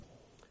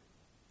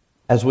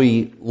As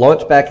we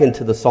launch back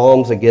into the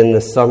Psalms again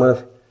this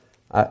summer,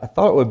 I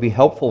thought it would be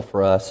helpful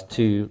for us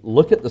to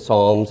look at the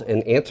Psalms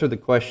and answer the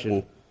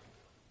question,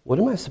 what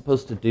am I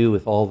supposed to do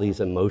with all these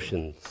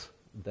emotions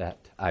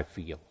that I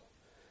feel?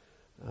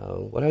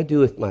 What do I do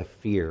with my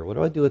fear? What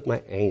do I do with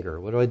my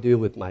anger? What do I do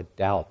with my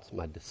doubts,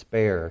 my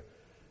despair?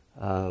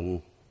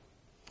 What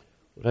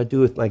do I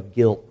do with my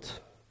guilt?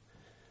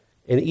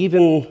 And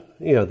even,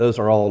 those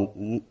are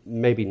all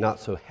maybe not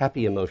so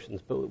happy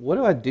emotions, but what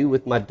do I do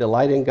with my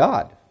delight in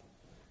God,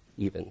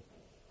 even?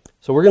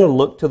 So we're going to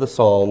look to the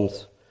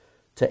Psalms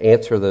to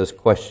answer those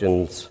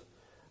questions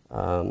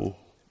from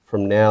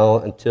now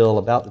until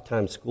about the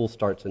time school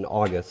starts in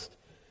August.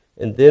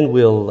 And then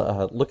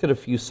we'll look at a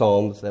few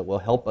Psalms that will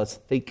help us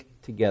think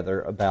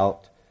together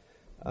about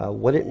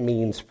what it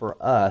means for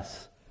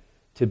us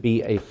to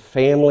be a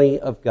family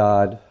of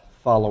God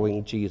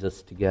following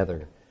Jesus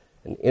together,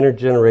 an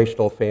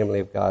intergenerational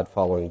family of God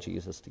following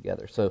Jesus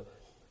together. So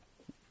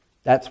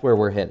that's where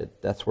we're headed.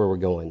 That's where we're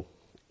going.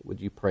 Would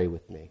you pray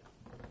with me?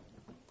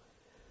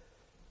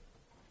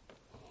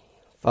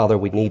 Father,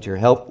 we need your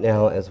help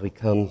now as we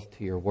come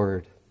to your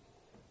word,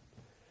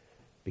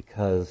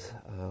 because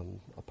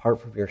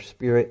apart from your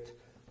Spirit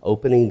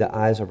opening the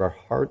eyes of our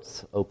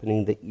hearts,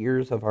 opening the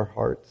ears of our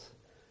hearts,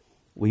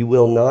 we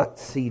will not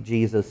see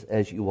Jesus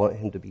as you want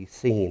him to be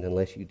seen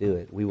unless you do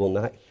it. We will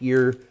not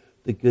hear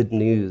the good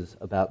news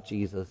about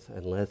Jesus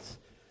unless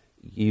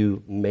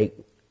you make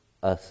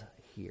us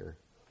hear.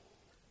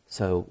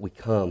 So we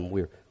come,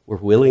 we're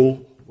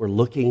willing, we're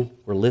looking,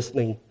 we're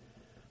listening,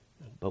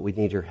 but we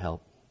need your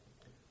help.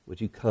 Would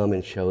you come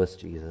and show us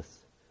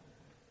Jesus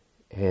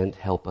and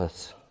help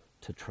us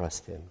to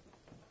trust him?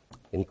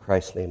 In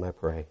Christ's name I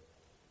pray.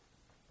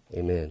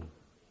 Amen.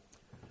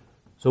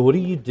 So what do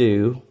you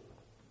do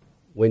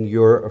when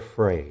you're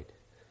afraid?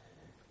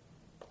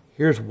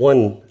 Here's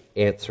one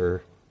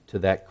answer to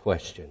that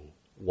question.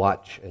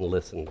 Watch and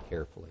listen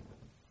carefully.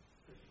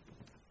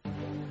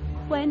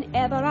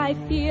 Whenever I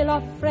feel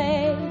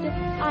afraid,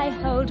 I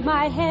hold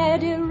my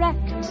head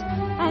erect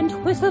and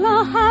whistle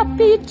a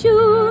happy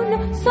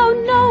tune so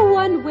no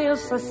one will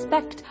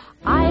suspect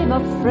I'm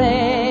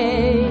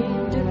afraid.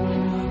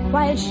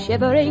 While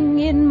shivering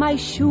in my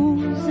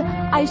shoes,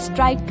 I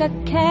strike a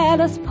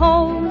careless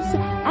pose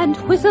and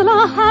whistle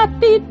a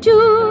happy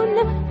tune,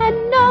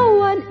 and no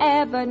one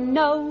ever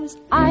knows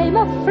I'm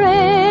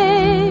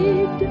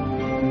afraid.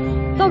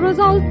 The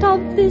result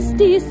of this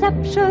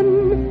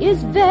deception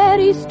is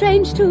very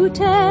strange to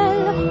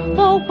tell,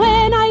 for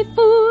when I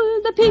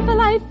fool the people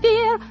I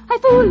fear, I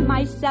fool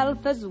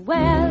myself as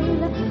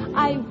well.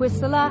 I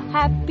whistle a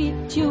happy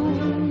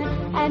tune,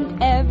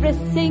 and every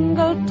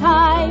single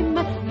time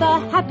the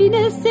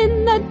happiness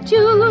in the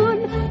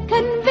tune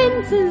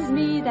convinces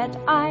me that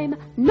I'm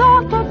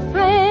not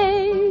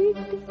afraid.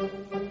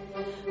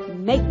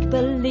 Make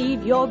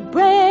believe you're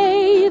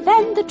brave,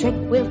 and the trick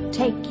will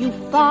take you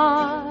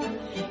far.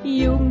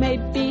 You may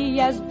be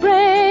as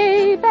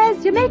brave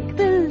as you make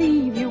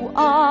believe you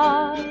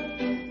are.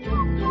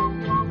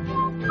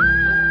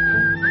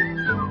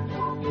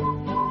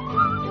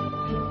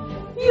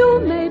 You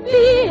may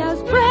be as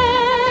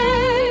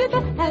brave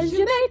as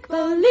you make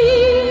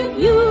believe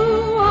you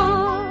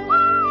are.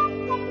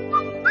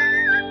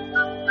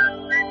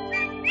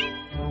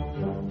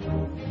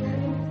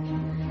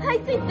 I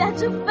think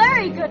that's a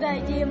very good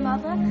idea,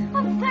 Mother.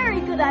 A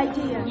very good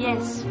idea.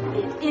 Yes,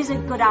 it is a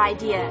good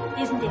idea,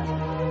 isn't it?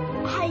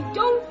 I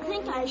don't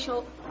think I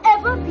shall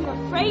ever be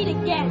afraid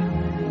again.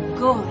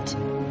 Good.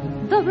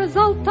 The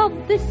result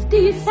of this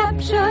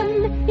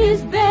deception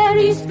is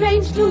very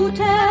strange to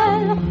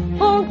tell,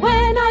 for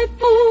when I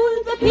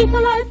fool the people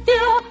I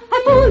fear,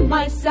 I fool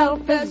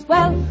myself as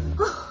well.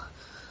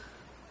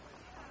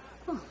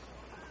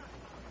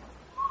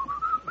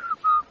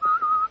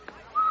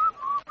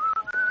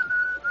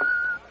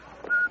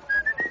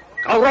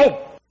 All right.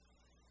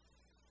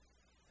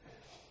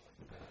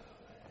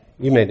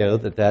 You may know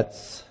that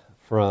that's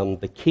from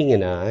The King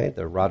and I,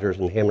 the Rodgers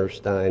and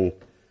Hammerstein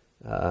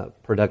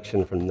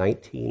production from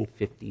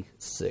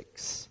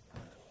 1956.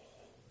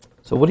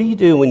 So what do you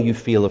do when you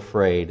feel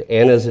afraid?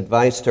 Anna's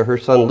advice to her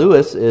son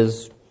Lewis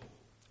is,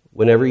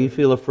 whenever you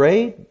feel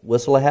afraid,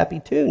 whistle a happy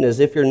tune, as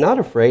if you're not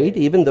afraid,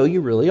 even though you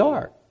really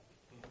are.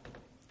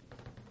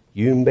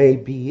 You may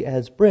be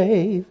as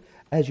brave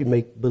as you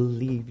make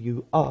believe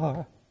you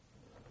are.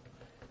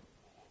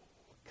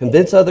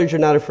 Convince others you're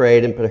not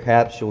afraid, and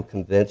perhaps you'll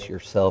convince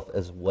yourself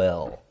as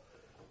well.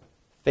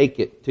 Fake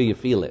it till you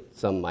feel it,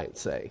 some might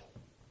say.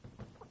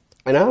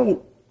 And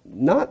I'm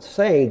not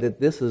saying that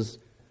this is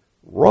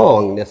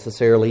wrong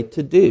necessarily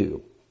to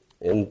do,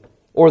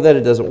 or that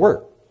it doesn't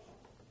work.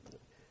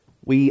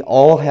 We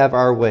all have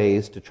our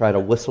ways to try to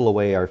whistle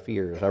away our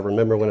fears. I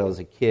remember when I was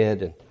a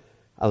kid, and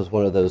I was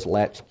one of those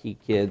latchkey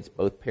kids.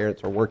 Both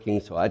parents are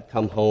working, so I'd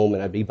come home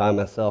and I'd be by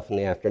myself in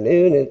the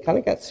afternoon, and it kind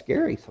of got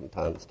scary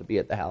sometimes to be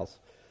at the house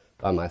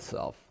by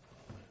myself.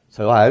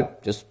 So I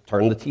just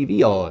turned the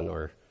TV on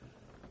or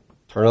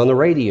turn on the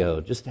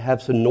radio just to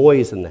have some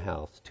noise in the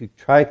house to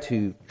try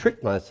to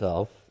trick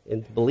myself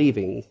into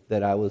believing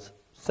that I was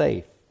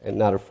safe and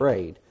not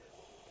afraid.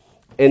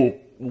 And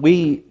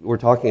we were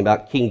talking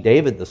about King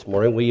David this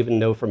morning. We even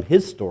know from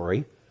his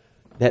story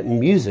that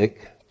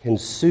music can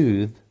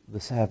soothe the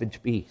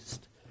savage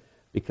beast,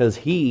 because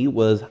he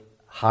was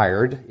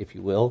hired, if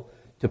you will,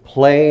 to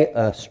play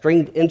a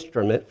stringed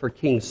instrument for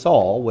King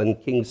Saul when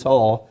King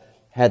Saul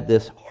had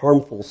this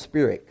harmful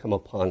spirit come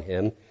upon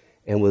him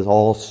and was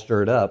all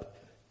stirred up.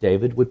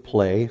 David would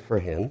play for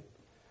him,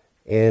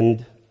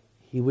 and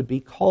he would be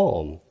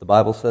calm. The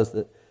Bible says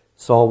that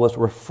Saul was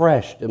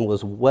refreshed and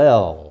was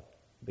well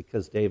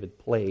because David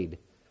played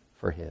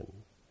for him.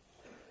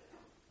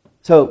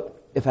 So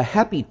if a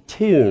happy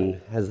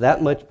tune has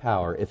that much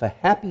power, if a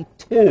happy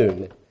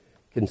tune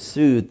can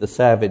soothe the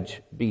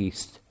savage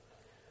beast,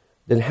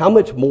 then how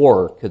much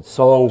more could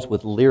songs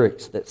with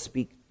lyrics that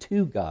speak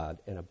to God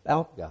and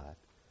about God,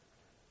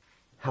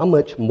 how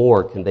much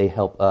more can they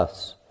help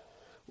us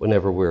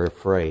whenever we're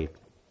afraid?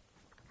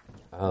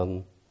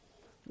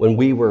 When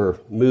we were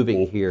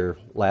moving here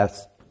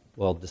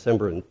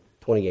December in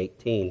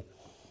 2018,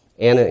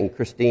 Anna and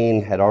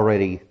Christine had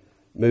already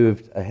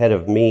moved ahead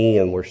of me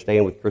and were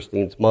staying with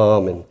Christine's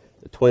mom, and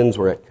the twins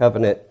were at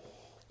Covenant.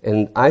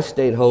 And I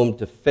stayed home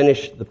to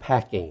finish the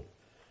packing.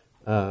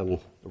 The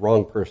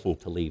wrong person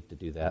to leave to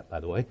do that, by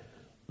the way.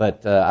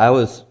 But I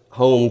was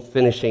home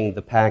finishing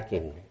the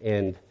packing.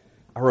 And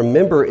I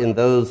remember in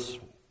those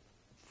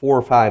 4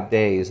 or 5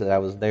 days that I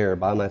was there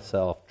by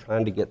myself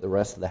trying to get the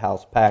rest of the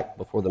house packed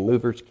before the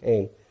movers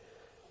came,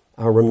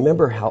 I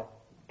remember how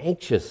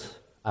anxious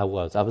I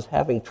was. I was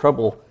having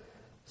trouble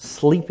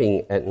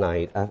sleeping at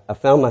night. I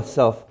found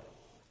myself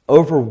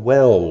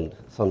overwhelmed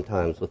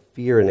sometimes with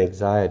fear and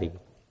anxiety.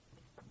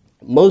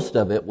 Most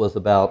of it was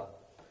about,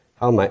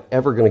 how am I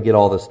ever going to get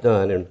all this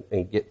done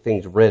and get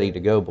things ready to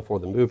go before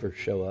the movers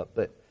show up?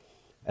 But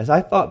as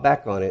I thought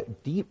back on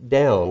it, deep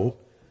down,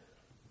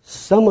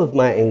 some of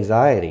my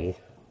anxiety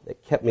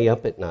that kept me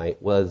up at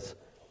night was,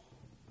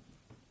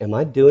 am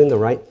I doing the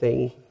right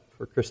thing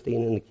for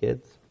Christine and the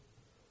kids?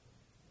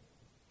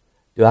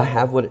 Do I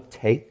have what it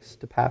takes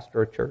to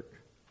pastor a church?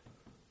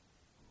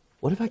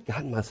 What have I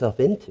gotten myself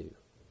into?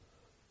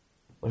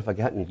 What have I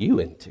gotten you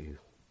into?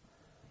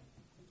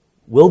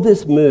 Will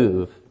this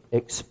move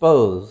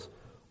expose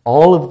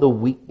all of the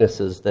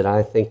weaknesses that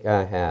I think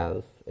I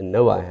have and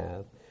know I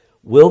have?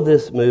 Will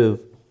this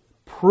move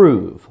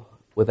prove,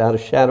 without a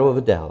shadow of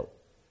a doubt,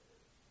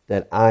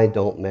 that I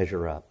don't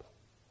measure up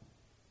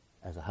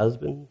as a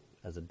husband,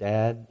 as a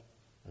dad,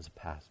 as a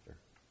pastor?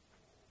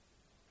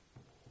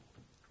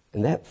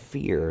 And that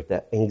fear,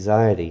 that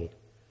anxiety,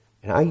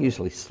 and I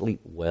usually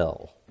sleep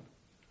well,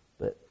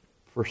 but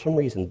for some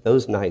reason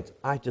those nights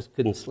I just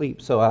couldn't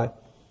sleep. So I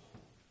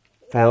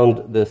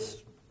found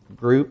this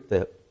group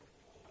that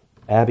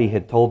Abby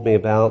had told me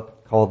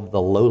about called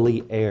the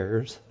Lowly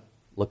Heirs.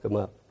 Look them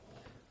up.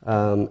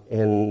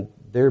 And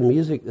their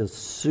music is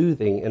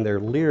soothing, and their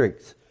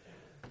lyrics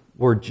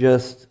were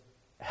just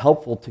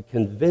helpful to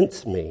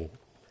convince me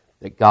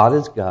that God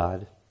is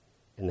God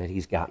and that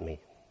He's got me.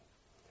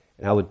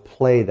 And I would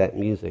play that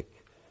music,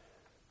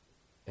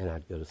 and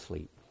I'd go to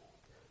sleep.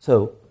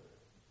 So,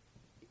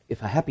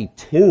 if a happy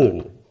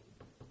tune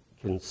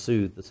can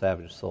soothe the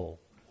savage soul,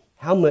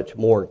 how much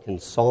more can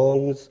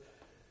songs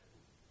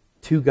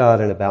to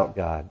God and about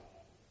God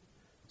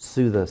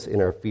soothe us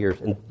in our fears?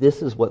 And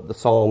this is what the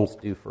Psalms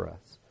do for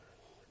us.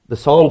 The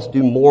Psalms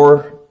do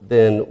more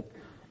than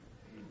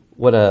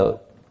what a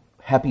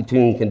happy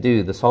tune can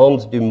do. The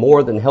Psalms do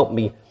more than help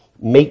me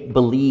make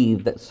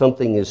believe that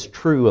something is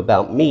true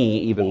about me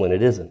even when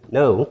it isn't.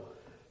 No,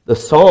 the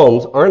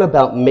Psalms aren't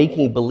about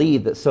making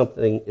believe that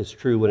something is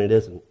true when it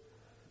isn't.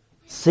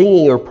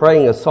 Singing or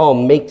praying a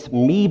psalm makes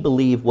me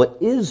believe what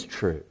is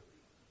true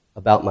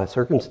about my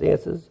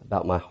circumstances,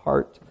 about my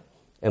heart,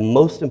 and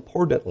most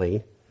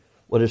importantly,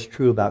 what is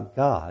true about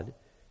God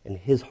and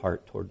His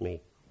heart toward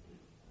me.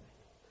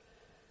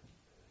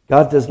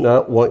 God does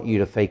not want you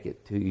to fake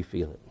it till you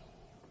feel it.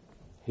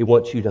 He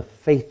wants you to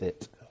faith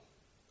it,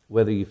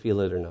 whether you feel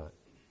it or not.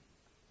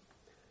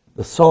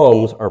 The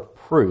Psalms are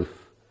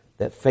proof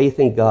that faith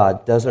in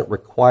God doesn't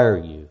require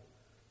you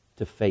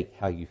to fake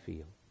how you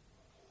feel.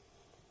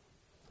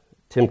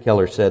 Tim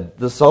Keller said,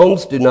 "The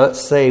Psalms do not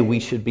say we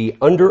should be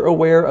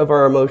under-aware of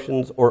our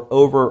emotions or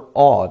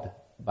overawed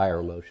by our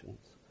emotions.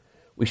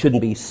 We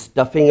shouldn't be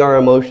stuffing our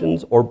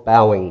emotions or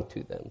bowing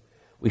to them.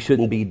 We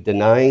shouldn't be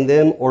denying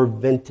them or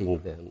venting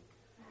them.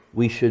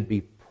 We should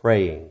be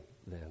praying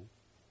them.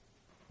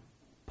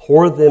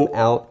 Pour them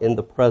out in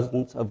the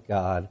presence of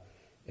God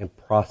and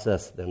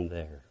process them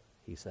there,"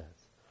 he says.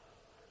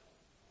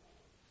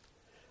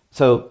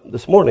 So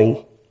this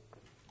morning,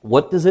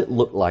 what does it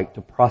look like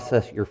to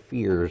process your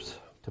fears,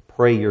 to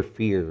pray your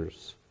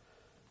fears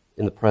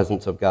in the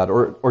presence of God,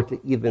 or to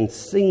even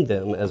sing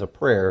them as a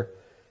prayer,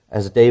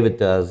 as David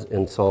does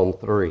in Psalm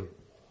 3?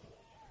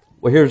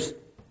 Well, here's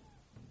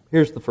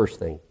the first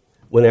thing.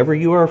 Whenever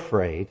you are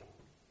afraid,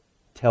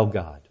 tell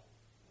God.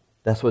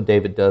 That's what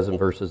David does in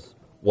verses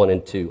 1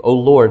 and 2. "O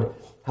Lord,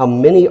 how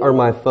many are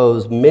my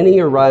foes?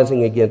 Many are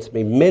rising against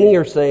me. Many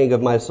are saying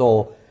of my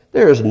soul,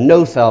 there is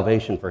no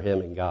salvation for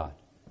him in God."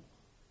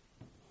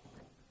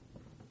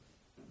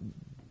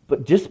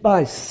 But just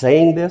by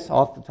saying this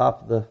off the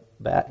top of the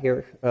bat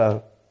here,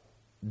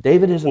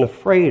 David isn't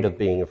afraid of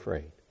being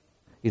afraid.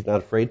 He's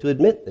not afraid to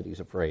admit that he's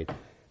afraid.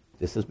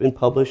 This has been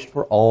published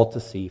for all to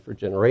see for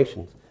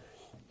generations.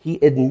 He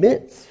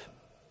admits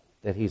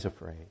that he's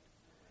afraid.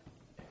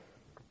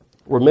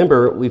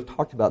 Remember, we've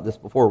talked about this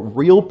before.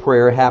 Real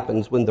prayer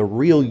happens when the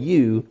real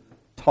you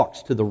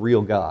talks to the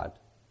real God.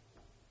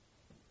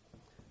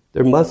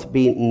 There must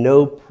be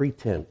no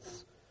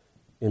pretense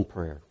in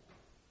prayer.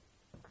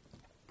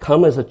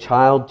 Come as a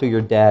child to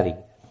your daddy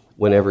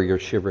whenever you're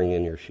shivering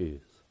in your shoes.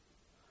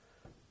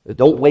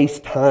 Don't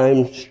waste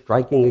time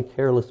striking a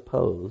careless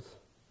pose.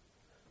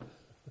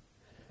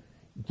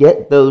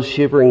 Get those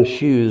shivering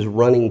shoes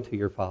running to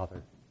your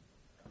Father.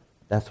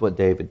 That's what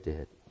David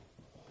did.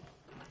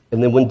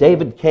 And then when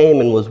David came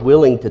and was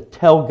willing to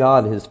tell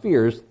God his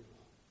fears,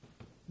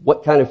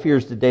 what kind of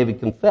fears did David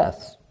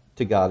confess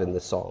to God in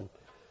this psalm?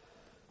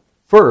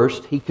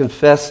 First, he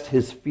confessed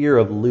his fear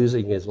of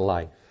losing his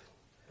life.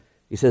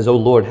 He says, "O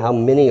Lord, how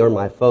many are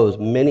my foes?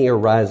 Many are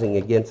rising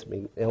against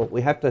me." You know,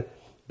 we have to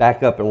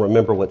back up and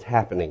remember what's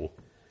happening.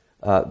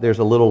 There's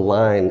a little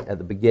line at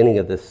the beginning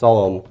of this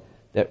psalm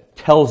that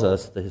tells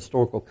us the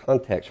historical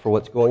context for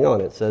what's going on.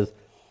 It says,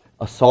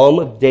 "A psalm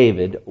of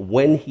David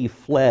when he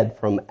fled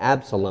from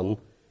Absalom,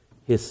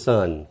 his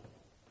son."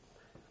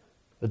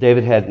 But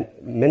David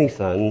had many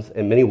sons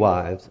and many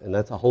wives, and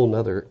that's a whole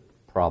other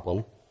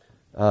problem.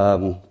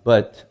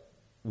 But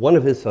one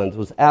of his sons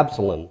was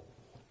Absalom.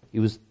 He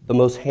was the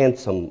most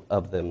handsome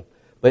of them.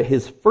 But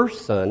his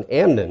first son,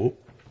 Amnon,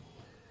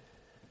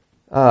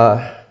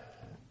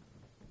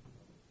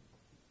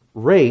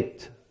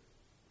 raped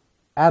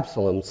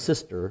Absalom's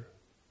sister,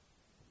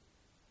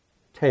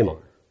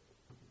 Tamar.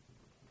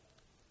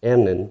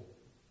 Amnon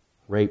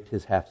raped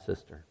his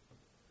half-sister.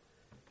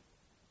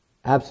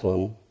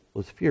 Absalom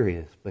was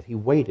furious, but he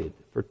waited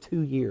for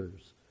 2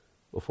 years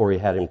before he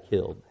had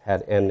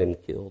Amnon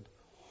killed.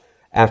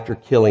 After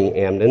killing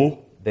Amnon,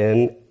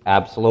 then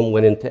Absalom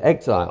went into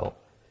exile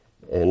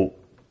and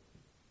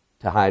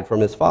to hide from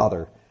his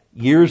father.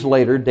 Years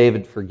later,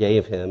 David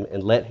forgave him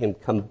and let him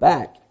come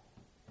back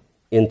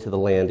into the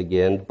land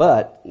again,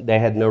 but they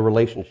had no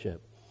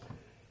relationship.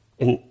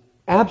 And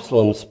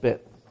Absalom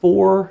spent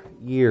 4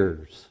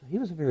 years. He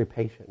was a very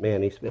patient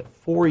man. He spent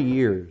 4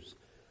 years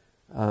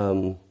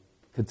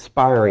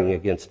conspiring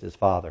against his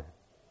father.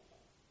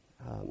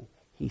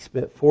 He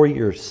spent 4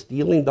 years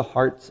stealing the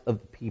hearts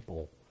of the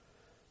people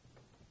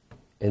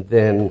and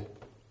then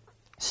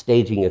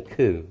staging a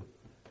coup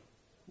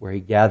where he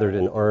gathered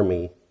an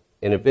army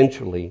and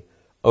eventually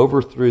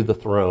overthrew the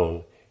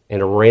throne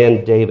and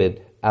ran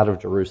David out of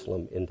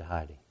Jerusalem into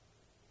hiding.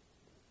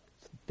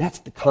 That's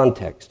the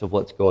context of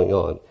what's going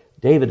on.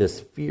 David is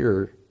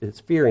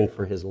fearing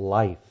for his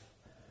life,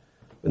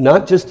 but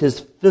not just his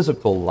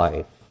physical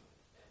life.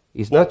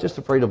 He's not just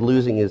afraid of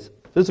losing his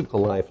physical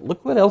life.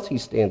 Look what else he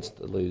stands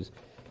to lose.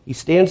 He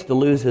stands to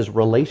lose his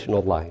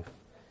relational life.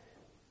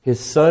 His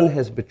son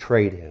has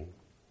betrayed him.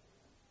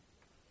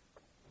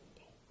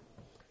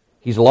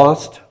 He's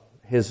lost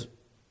his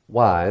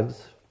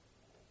wives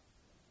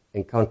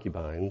and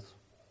concubines.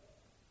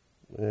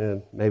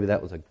 Maybe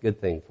that was a good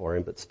thing for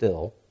him, but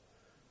still.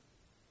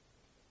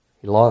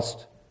 He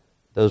lost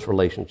those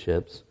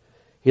relationships.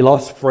 He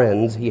lost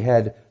friends. He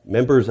had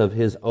members of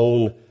his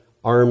own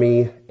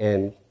army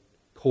and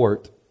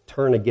court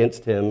turn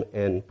against him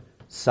and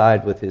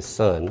side with his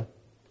son.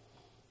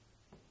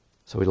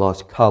 So he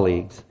lost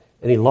colleagues.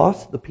 And he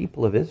lost the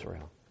people of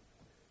Israel.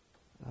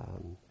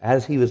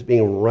 As he was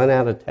being run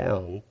out of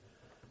town,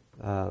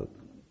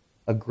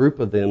 a group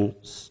of them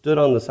stood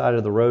on the side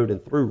of the road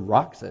and threw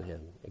rocks at him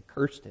and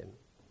cursed him.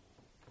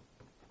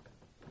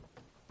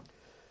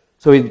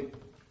 So he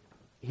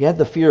had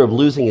the fear of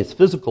losing his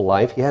physical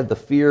life, he had the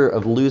fear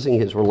of losing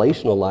his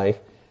relational life,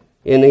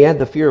 and he had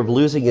the fear of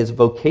losing his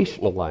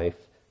vocational life,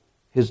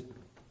 his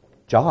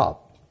job.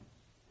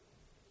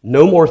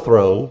 No more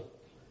throne,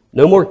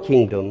 no more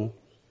kingdom,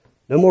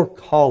 no more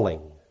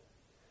calling.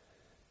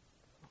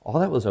 All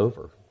that was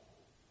over.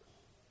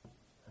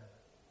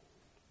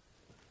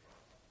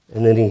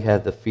 And then he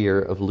had the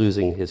fear of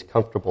losing his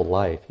comfortable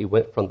life. He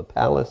went from the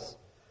palace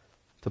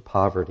to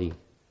poverty,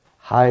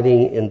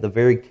 hiding in the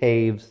very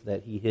caves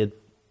that he hid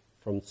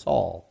from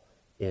Saul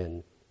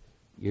in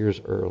years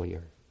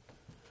earlier.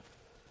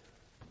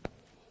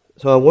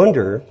 So I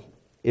wonder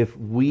if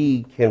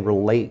we can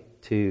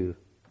relate to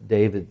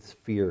David's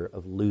fear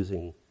of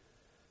losing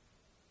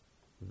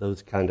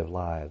those kind of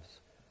lives.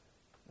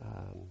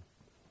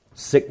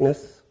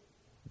 Sickness,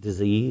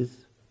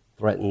 disease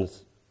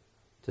threatens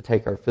to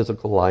take our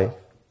physical life.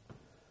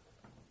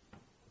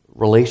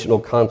 Relational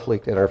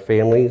conflict in our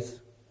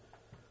families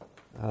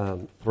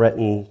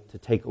threaten to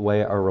take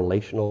away our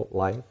relational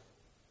life.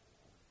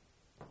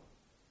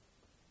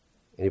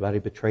 Anybody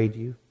betrayed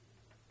you?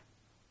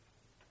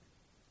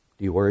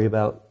 Do you worry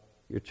about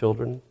your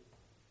children?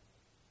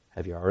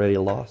 Have you already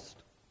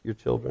lost your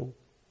children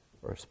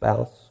or a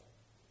spouse?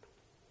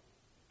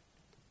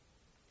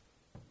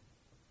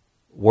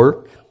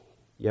 Work.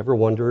 You ever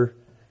wonder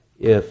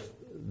if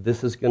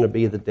this is going to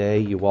be the day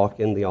you walk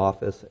in the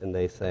office and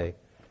they say,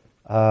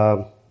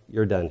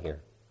 you're done here.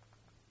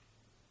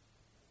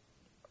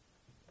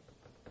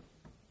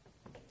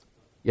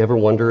 You ever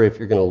wonder if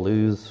you're going to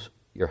lose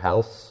your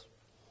house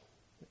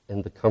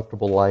and the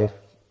comfortable life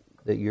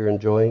that you're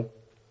enjoying?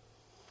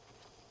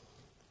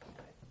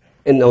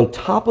 And on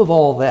top of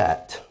all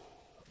that,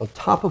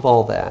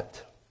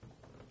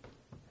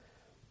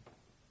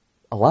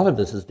 a lot of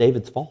this is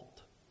David's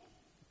fault.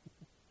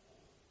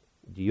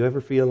 Do you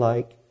ever feel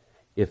like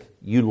if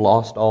you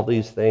lost all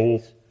these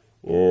things,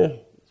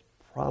 it's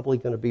probably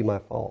going to be my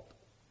fault?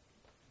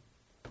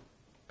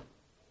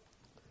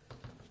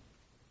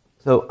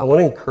 So I want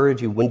to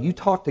encourage you, when you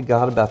talk to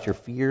God about your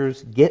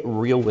fears, get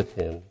real with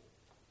Him.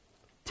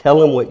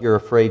 Tell Him what you're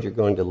afraid you're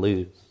going to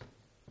lose.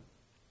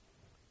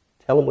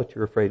 Tell Him what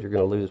you're afraid you're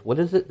going to lose. What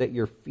is it that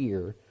your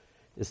fear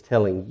is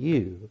telling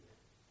you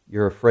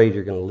you're afraid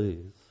you're going to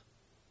lose?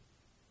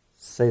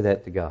 Say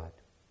that to God.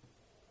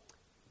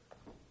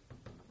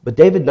 But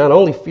David not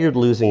only feared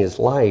losing his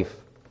life,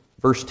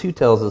 verse 2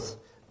 tells us,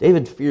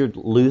 David feared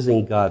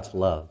losing God's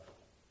love.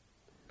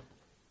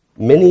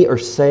 Many are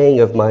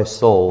saying of my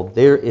soul,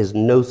 there is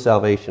no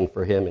salvation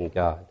for him in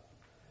God.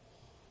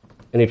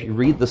 And if you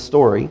read the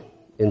story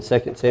in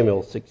 2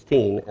 Samuel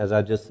 16, as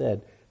I just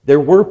said, there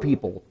were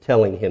people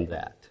telling him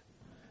that.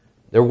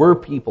 There were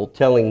people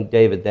telling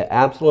David that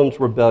Absalom's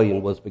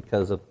rebellion was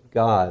because of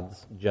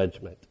God's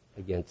judgment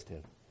against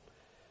him.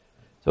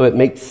 So it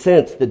makes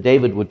sense that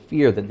David would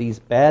fear that these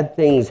bad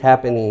things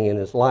happening in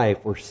his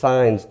life were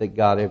signs that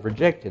God had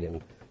rejected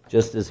him,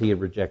 just as he had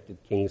rejected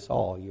King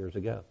Saul years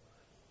ago.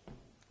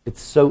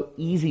 It's so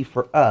easy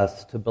for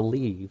us to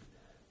believe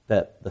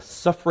that the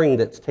suffering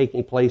that's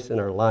taking place in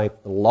our life,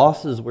 the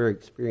losses we're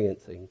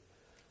experiencing,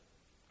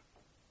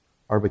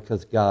 are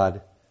because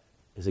God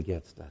is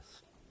against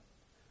us.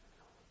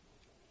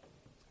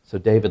 So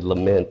David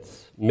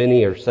laments,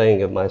 many are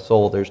saying of my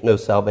soul, there's no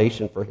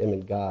salvation for him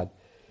in God.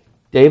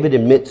 David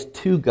admits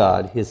to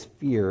God his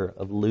fear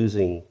of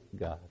losing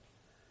God.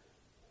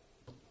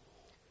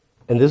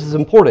 And this is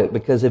important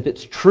because if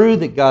it's true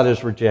that God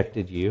has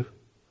rejected you,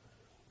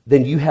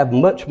 then you have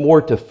much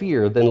more to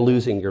fear than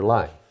losing your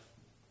life.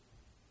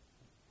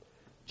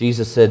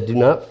 Jesus said, do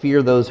not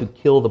fear those who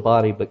kill the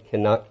body but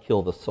cannot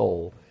kill the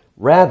soul.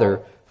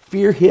 Rather,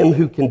 fear him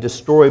who can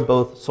destroy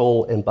both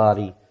soul and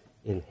body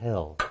in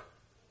hell.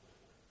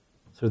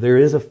 So there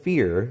is a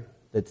fear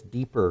that's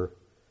deeper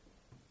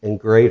and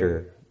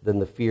greater than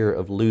the fear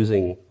of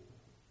losing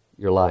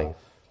your life.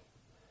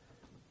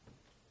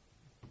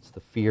 It's the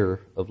fear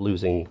of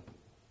losing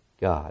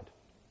God.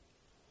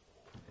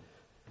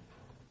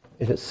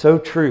 And it's so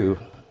true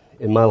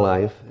in my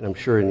life, and I'm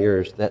sure in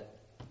yours, that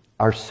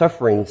our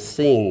suffering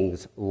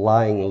sings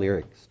lying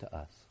lyrics to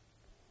us.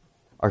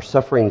 Our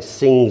suffering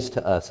sings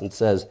to us and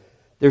says,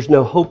 there's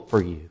no hope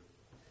for you.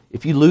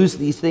 If you lose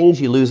these things,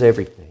 you lose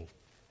everything.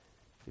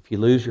 If you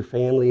lose your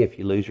family, if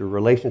you lose your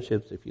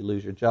relationships, if you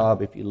lose your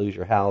job, if you lose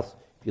your house,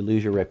 if you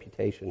lose your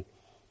reputation,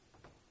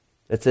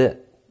 that's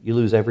it. You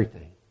lose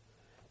everything.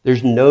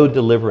 There's no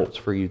deliverance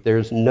for you.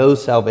 There's no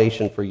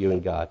salvation for you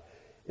in God.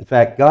 In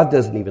fact, God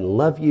doesn't even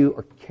love you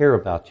or care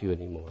about you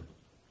anymore,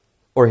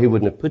 or He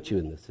wouldn't have put you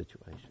in this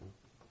situation.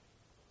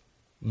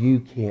 You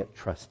can't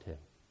trust Him.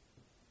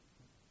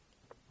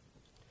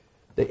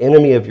 The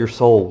enemy of your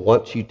soul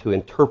wants you to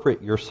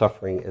interpret your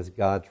suffering as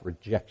God's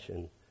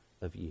rejection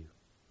of you.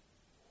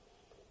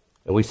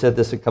 And we said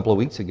this a couple of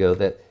weeks ago,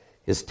 that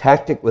his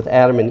tactic with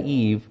Adam and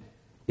Eve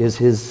is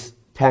his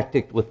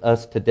tactic with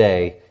us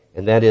today,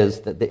 and that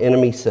is that the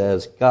enemy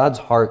says God's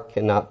heart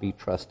cannot be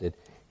trusted.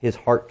 His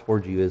heart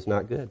toward you is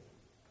not good.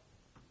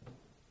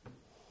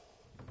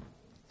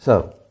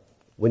 So,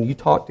 when you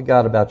talk to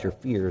God about your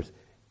fears,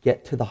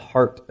 get to the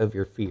heart of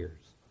your fears.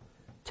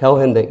 Tell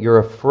Him that you're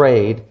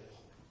afraid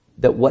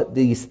that what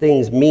these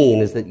things mean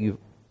is that you've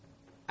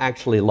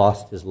actually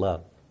lost His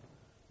love.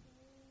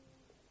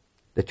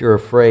 That you're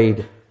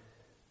afraid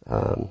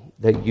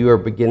that you are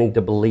beginning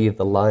to believe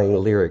the lying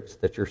lyrics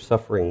that your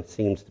suffering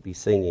seems to be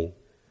singing.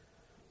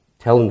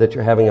 Tell Him that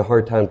you're having a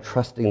hard time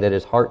trusting that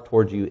His heart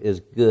towards you is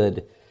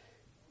good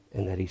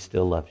and that He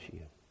still loves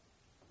you.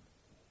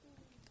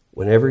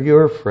 Whenever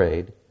you're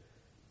afraid,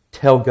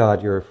 tell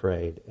God you're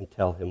afraid and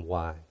tell Him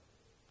why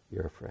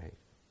you're afraid.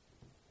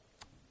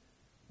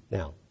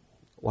 Now,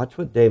 watch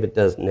what David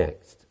does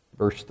next.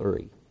 Verse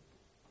 3.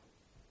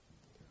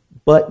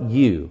 But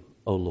you,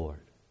 O Lord.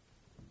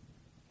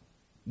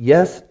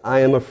 Yes, I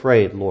am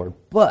afraid, Lord,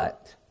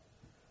 but...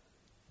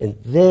 And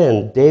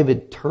then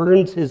David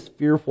turns his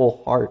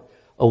fearful heart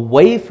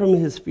away from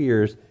his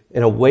fears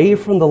and away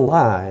from the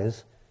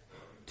lies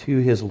to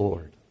his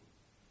Lord.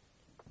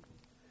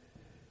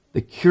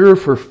 The cure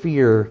for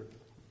fear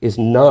is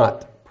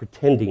not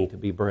pretending to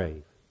be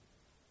brave.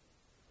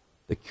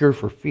 The cure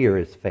for fear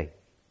is faith.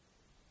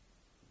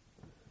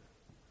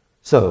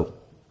 So,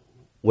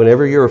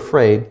 whenever you're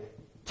afraid,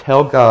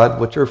 tell God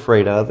what you're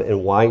afraid of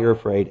and why you're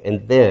afraid,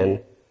 and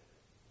then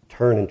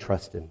turn and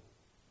trust Him.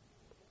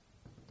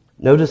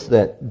 Notice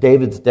that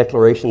David's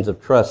declarations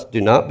of trust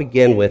do not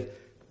begin with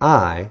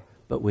I,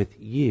 but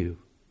with you.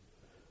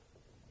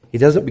 He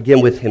doesn't begin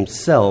with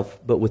himself,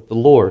 but with the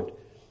Lord.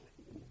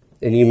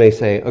 And you may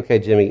say, okay,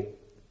 Jimmy,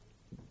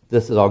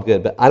 this is all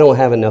good, but I don't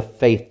have enough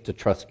faith to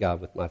trust God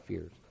with my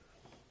fears.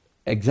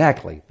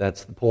 Exactly,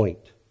 that's the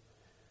point.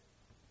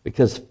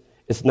 Because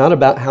it's not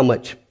about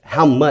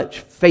how much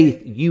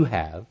faith you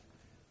have.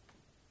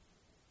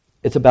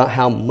 It's about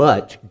how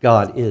much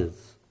God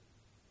is.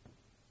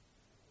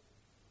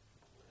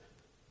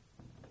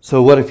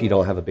 So what if you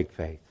don't have a big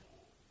faith?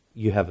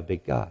 You have a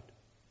big God.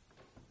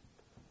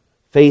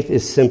 Faith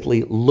is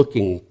simply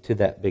looking to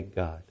that big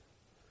God.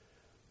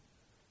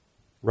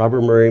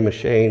 Robert Murray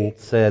M'Cheyne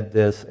said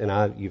this,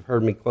 and you've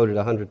heard me quote it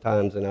 100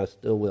 times, and I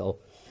still will.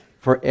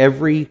 For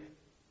every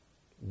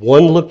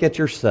one look at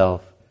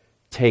yourself,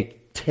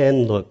 take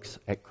 10 looks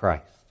at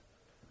Christ.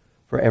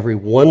 For every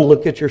one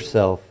look at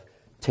yourself,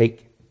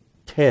 take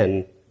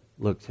 10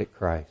 looks at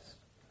Christ.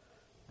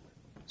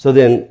 So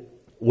then,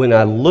 when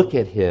I look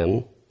at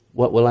him,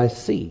 what will I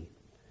see?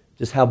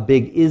 Just how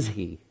big is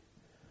he?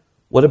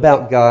 What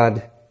about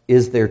God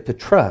is there to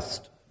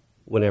trust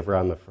whenever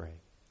I'm afraid?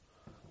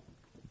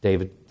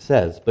 David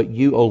says, but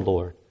you, O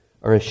Lord,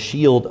 are a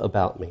shield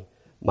about me,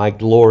 my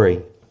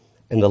glory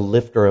and the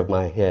lifter of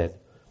my head.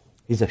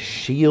 He's a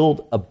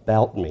shield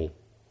about me.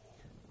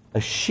 A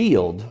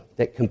shield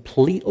that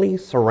completely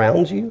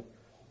surrounds you,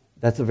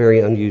 that's a very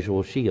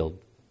unusual shield.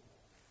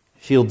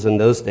 Shields in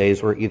those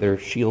days were either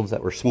shields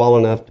that were small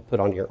enough to put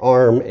on your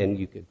arm and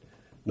you could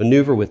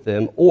maneuver with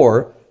them,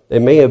 or they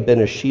may have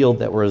been a shield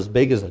that were as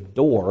big as a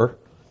door,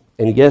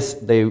 and yes,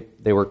 they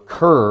were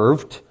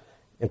curved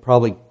and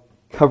probably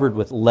covered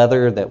with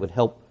leather that would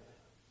help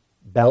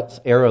bounce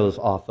arrows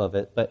off of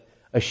it, but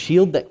a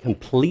shield that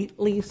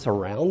completely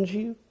surrounds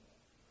you,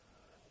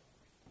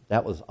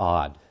 that was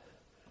odd.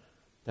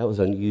 That was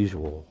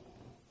unusual.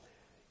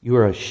 You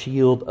are a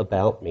shield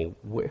about me.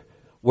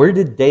 Where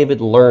did David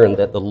learn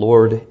that the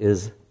Lord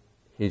is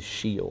his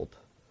shield?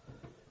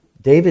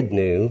 David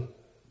knew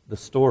the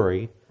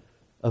story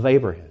of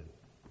Abraham.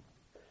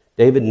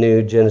 David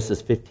knew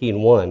Genesis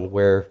 15:1,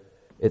 where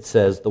it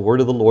says, the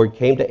word of the Lord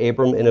came to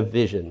Abram in a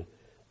vision.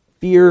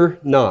 Fear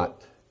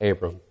not,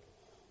 Abram.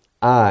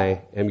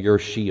 I am your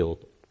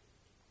shield.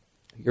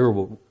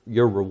 Your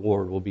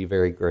reward will be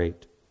very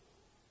great.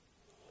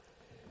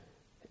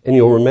 And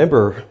you'll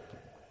remember,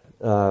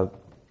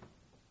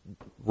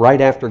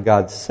 right after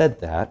God said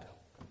that,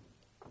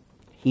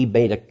 he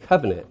made a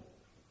covenant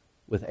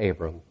with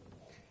Abram.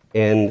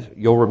 And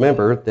you'll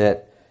remember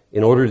that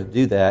in order to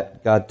do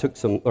that,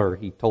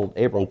 he told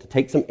Abram to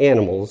take some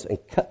animals and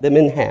cut them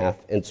in half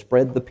and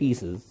spread the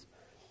pieces.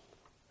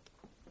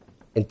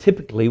 And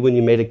typically, when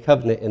you made a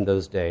covenant in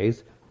those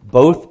days,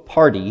 both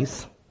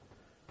parties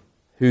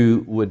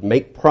who would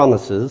make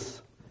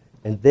promises,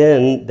 and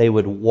then they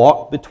would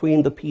walk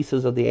between the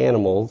pieces of the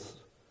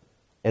animals,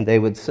 and they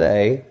would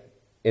say,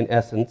 in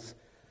essence,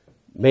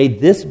 may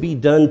this be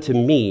done to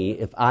me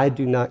if I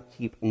do not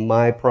keep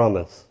my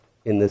promise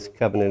in this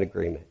covenant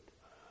agreement.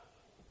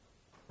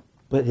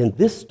 But in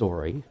this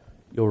story,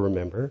 you'll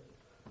remember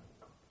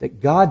that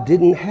God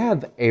didn't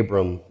have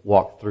Abram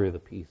walk through the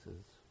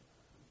pieces.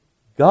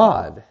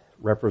 God,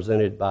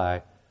 represented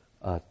by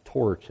a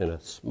torch and a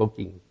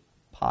smoking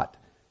pot,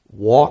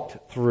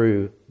 walked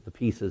through the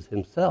pieces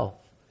himself,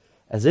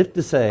 as if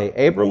to say,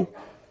 Abram,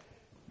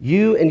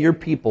 you and your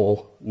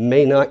people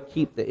may not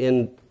keep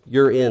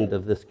your end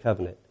of this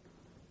covenant.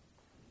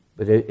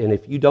 And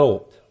if you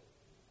don't,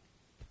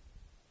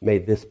 may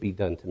this be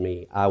done to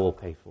me. I will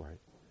pay for it.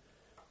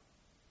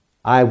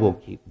 I will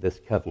keep this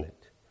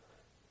covenant,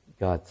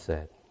 God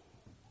said.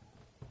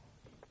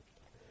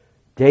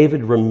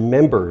 David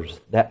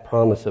remembers that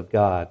promise of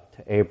God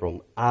to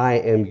Abram. I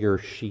am your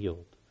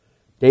shield.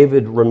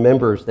 David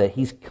remembers that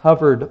he's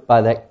covered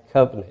by that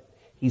covenant.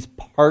 He's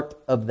part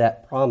of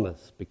that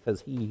promise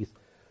because he's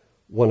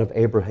one of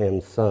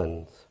Abraham's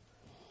sons.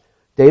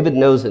 David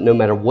knows that no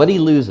matter what he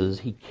loses,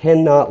 he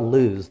cannot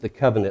lose the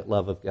covenant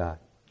love of God.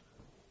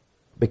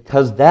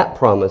 Because that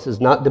promise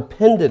is not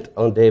dependent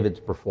on David's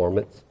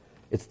performance,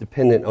 it's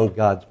dependent on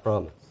God's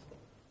promise.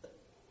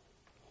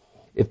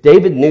 If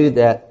David knew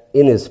that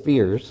in his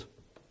fears,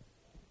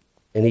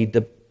 and he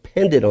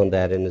depended on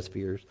that in his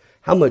fears,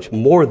 how much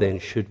more then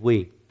should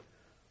we?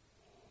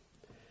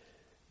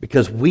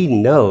 Because we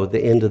know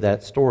the end of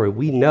that story.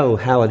 We know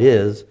how it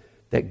is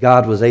that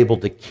God was able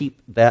to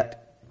keep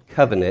that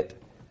covenant.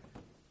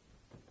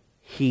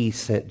 He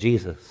sent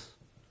Jesus,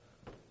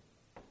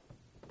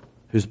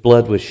 whose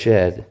blood was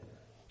shed,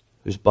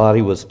 whose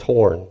body was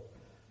torn,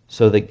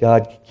 so that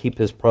God could keep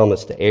his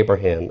promise to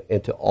Abraham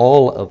and to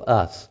all of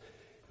us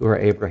who are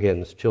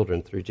Abraham's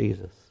children through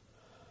Jesus.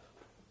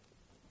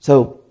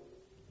 So,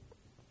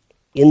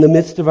 in the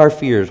midst of our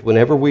fears,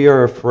 whenever we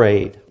are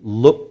afraid,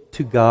 look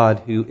to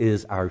God who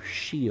is our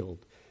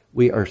shield.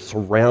 We are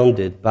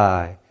surrounded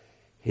by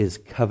his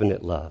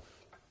covenant love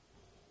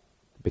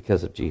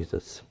because of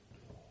Jesus.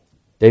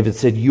 David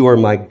said, you are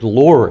my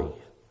glory.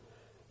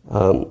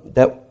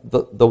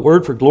 The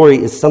word for glory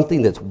is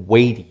something that's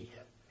weighty.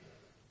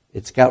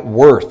 It's got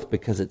worth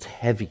because it's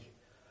heavy.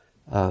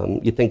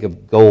 You think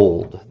of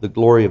gold. The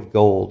glory of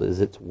gold is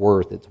its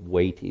worth, its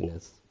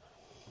weightiness.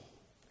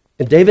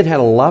 And David had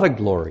a lot of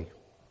glory,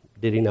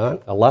 did he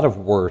not? A lot of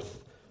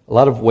worth, a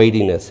lot of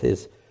weightiness.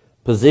 His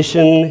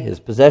position, his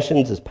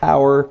possessions, his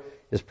power,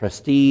 his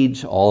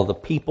prestige, all of the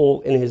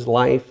people in his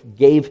life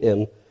gave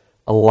him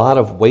a lot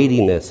of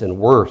weightiness and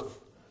worth.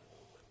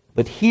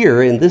 But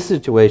here, in this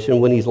situation,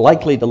 when he's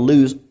likely to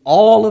lose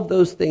all of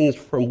those things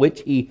from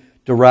which he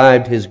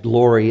derived his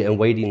glory and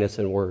weightiness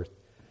and worth,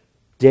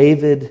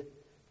 David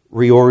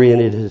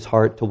reoriented his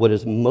heart to what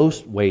is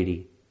most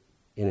weighty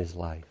in his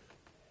life.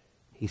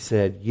 He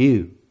said,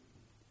 "You,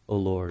 O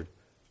Lord,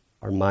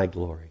 are my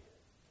glory."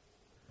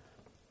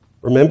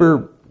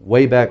 Remember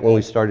way back when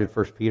we started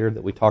 1 Peter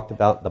that we talked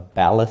about the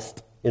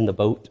ballast in the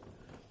boat?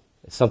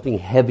 It's something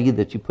heavy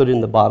that you put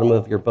in the bottom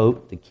of your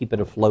boat to keep it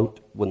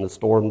afloat when the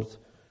storms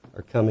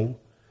are coming.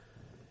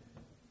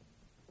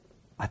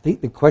 I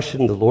think the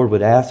question the Lord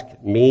would ask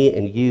me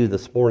and you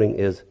this morning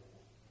is,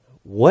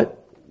 what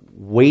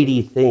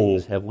weighty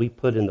things have we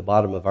put in the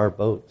bottom of our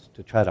boats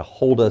to try to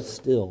hold us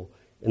still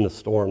in the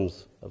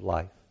storms of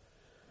life?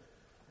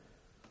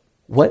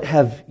 What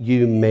have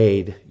you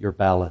made your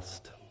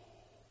ballast?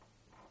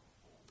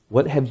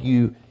 What have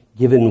you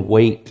given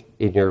weight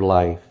in your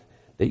life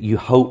that you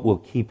hope will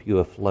keep you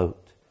afloat?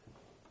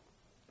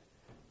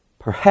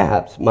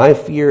 Perhaps my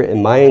fear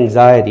and my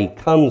anxiety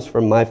comes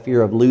from my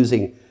fear of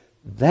losing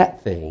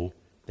that thing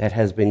that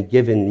has been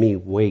given me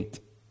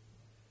weight,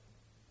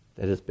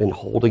 that has been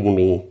holding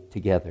me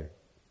together.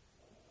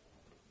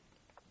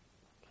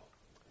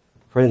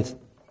 Friends,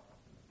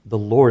 the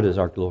Lord is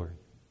our glory.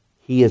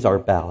 He is our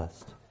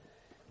ballast.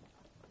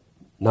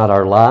 Not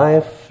our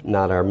life,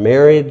 not our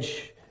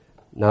marriage,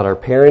 not our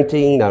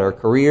parenting, not our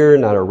career,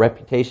 not our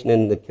reputation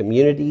in the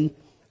community,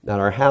 not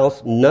our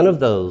house. None of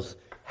those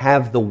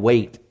have the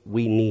weight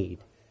we need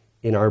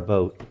in our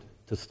boat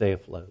to stay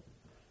afloat.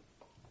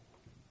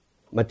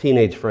 My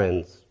teenage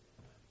friends,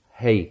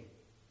 hey,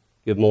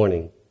 good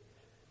morning.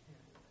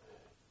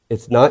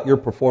 It's not your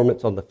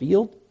performance on the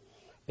field.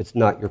 It's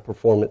not your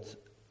performance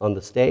on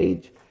the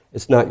stage.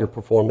 It's not your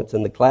performance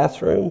in the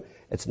classroom.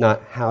 It's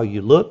not how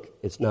you look.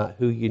 It's not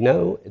who you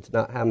know. It's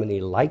not how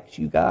many likes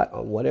you got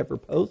on whatever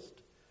post.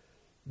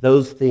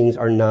 Those things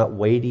are not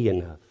weighty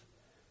enough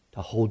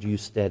to hold you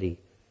steady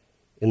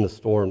in the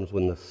storms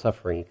when the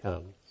suffering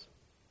comes.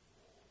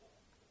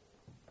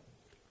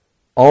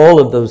 All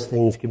of those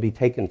things can be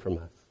taken from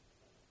us.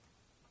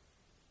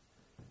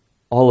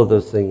 All of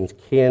those things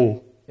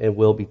can and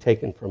will be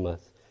taken from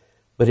us.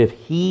 But if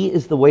He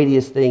is the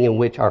weightiest thing in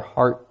which our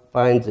heart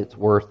finds its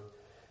worth,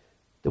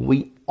 then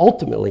we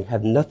ultimately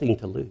have nothing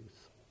to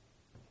lose.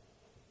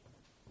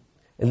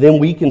 And then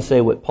we can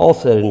say what Paul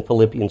said in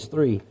Philippians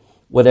 3,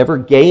 "Whatever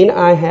gain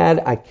I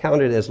had, I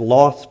counted as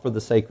loss for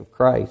the sake of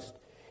Christ.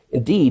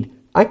 Indeed,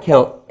 I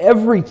count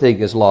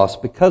everything as loss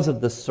because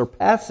of the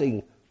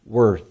surpassing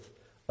worth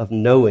of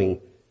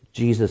knowing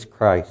Jesus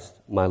Christ,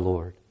 my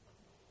Lord.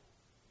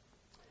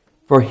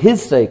 For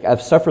His sake,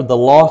 I've suffered the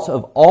loss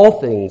of all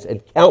things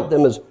and count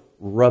them as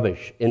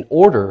rubbish in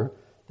order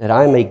that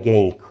I may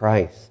gain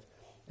Christ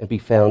and be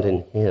found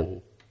in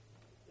Him."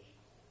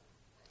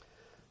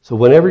 So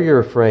whenever you're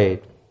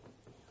afraid,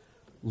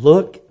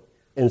 look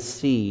and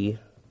see,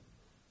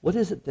 what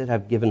is it that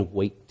I've given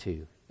weight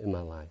to in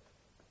my life?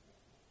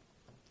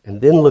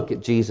 And then look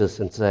at Jesus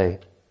and say,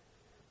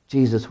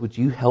 "Jesus, would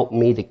you help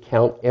me to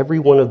count every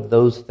one of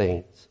those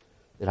things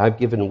that I've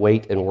given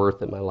weight and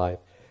worth in my life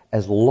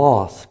as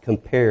loss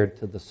compared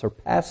to the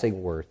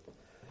surpassing worth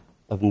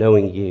of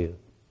knowing you?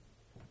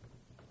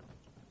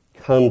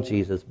 Come,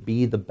 Jesus,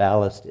 be the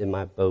ballast in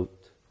my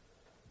boat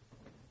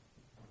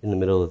in the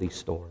middle of these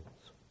storms."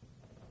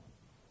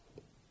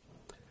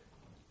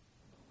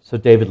 So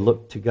David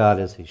looked to God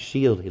as his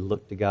shield, he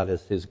looked to God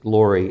as his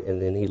glory,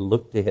 and then he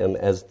looked to Him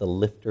as the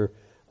lifter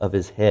of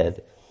his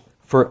head.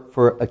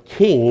 For a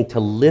king to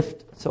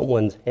lift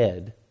someone's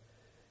head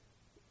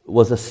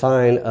was a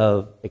sign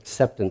of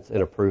acceptance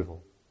and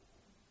approval.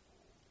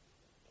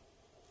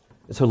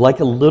 And so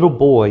like a little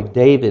boy,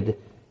 David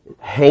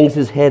hangs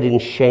his head in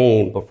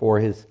shame before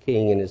his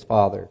king and his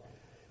father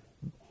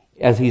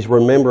as he's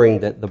remembering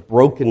that the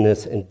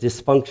brokenness and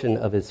dysfunction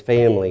of his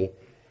family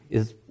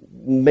is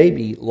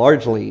maybe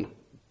largely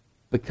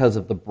because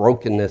of the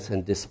brokenness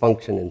and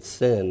dysfunction and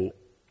sin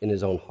in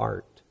his own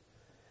heart.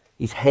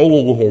 He's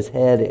hanging his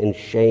head in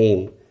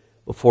shame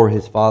before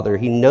his father.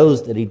 He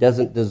knows that he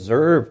doesn't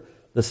deserve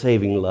the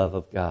saving love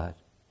of God.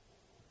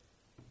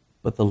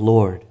 But the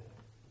Lord,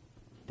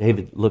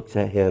 David looks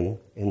at him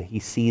and he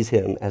sees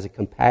him as a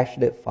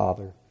compassionate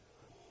father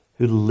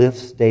who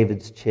lifts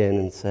David's chin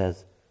and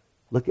says,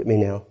 "Look at me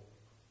now.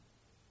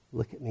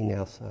 Look at me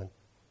now, son.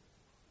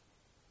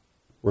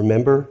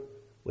 Remember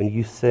when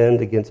you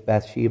sinned against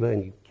Bathsheba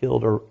and you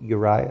killed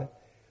Uriah?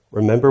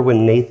 Remember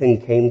when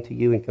Nathan came to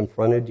you and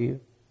confronted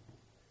you?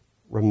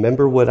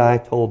 Remember what I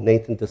told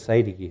Nathan to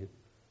say to you.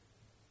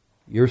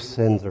 Your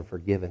sins are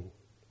forgiven.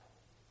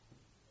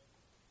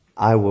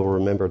 I will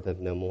remember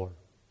them no more.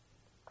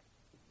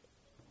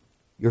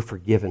 You're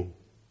forgiven.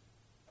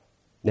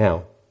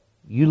 Now,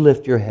 You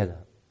lift your head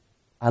up.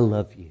 I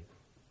love you.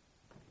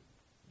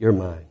 You're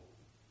mine.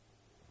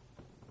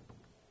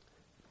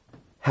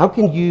 How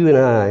can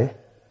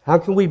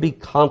we be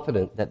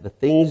confident that the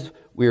things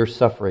we are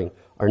suffering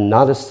are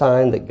not a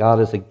sign that God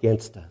is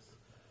against us,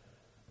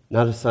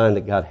 not a sign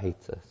that God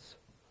hates us?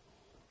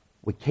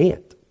 We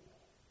can't,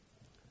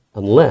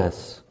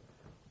 unless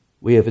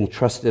we have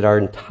entrusted our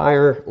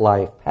entire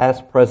life,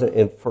 past, present,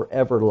 and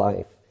forever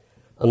life,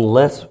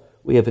 unless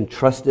we have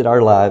entrusted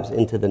our lives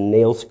into the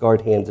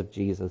nail-scarred hands of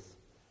Jesus,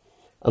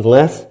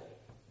 unless,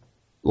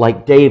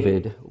 like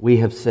David, we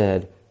have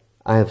said,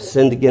 I have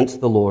sinned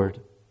against the Lord,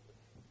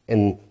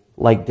 and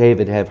like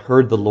David, have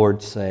heard the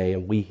Lord say,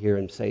 and we hear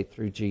him say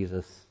through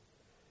Jesus,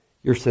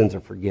 your sins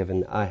are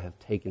forgiven, I have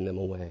taken them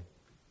away.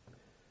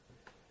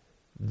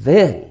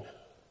 Then,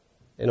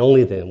 and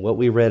only then, what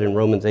we read in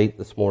Romans 8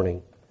 this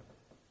morning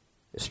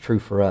is true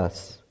for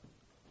us.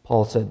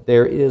 Paul said,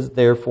 there is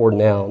therefore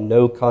now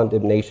no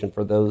condemnation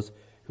for those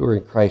who are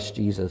in Christ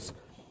Jesus.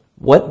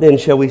 What then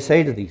shall we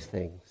say to these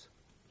things?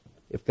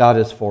 If God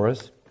is for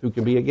us, who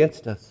can be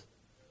against us?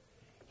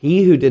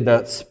 He who did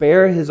not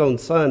spare his own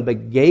son,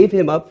 but gave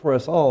him up for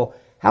us all,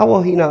 how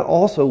will he not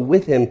also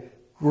with him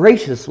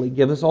graciously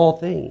give us all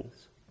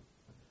things?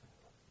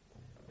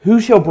 Who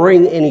shall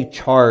bring any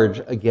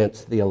charge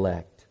against the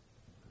elect?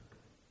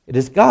 It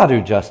is God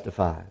who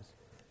justifies.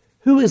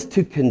 Who is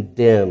to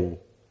condemn?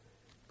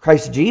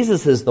 Christ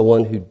Jesus is the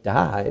one who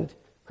died.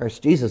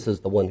 Christ Jesus is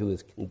the one who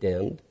is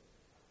condemned.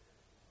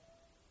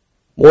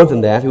 More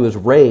than that, who is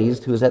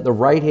raised, who is at the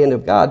right hand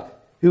of God,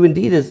 who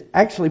indeed is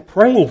actually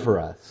praying for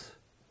us.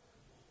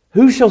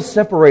 Who shall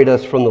separate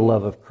us from the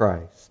love of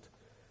Christ?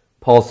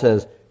 Paul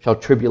says, shall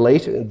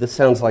tribulation, this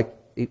sounds like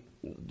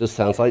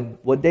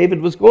what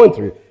David was going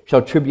through.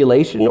 Shall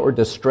tribulation or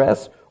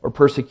distress or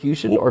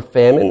persecution or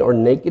famine or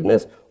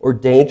nakedness or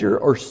danger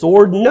or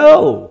sword?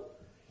 No!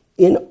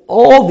 In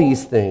all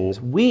these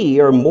things, we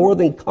are more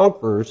than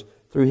conquerors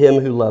through him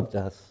who loved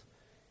us.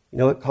 You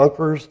know what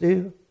conquerors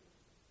do?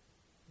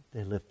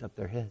 They lift up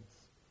their heads.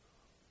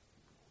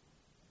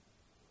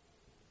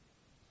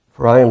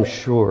 For I am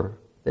sure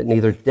that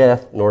neither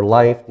death, nor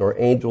life, nor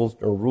angels,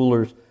 nor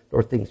rulers,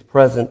 nor things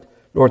present,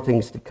 nor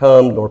things to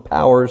come, nor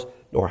powers,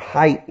 nor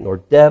height, nor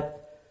depth,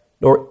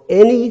 nor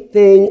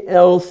anything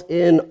else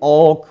in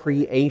all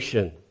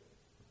creation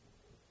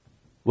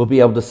will be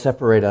able to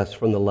separate us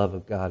from the love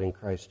of God in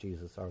Christ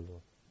Jesus our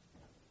Lord.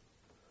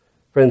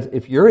 Friends,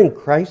 if you're in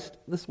Christ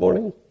this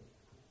morning,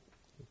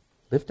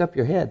 lift up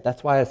your head.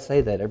 That's why I say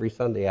that every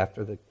Sunday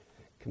after the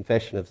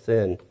confession of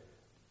sin.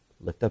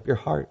 Lift up your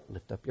heart,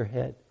 lift up your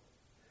head.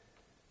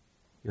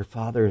 Your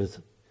Father is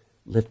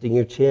lifting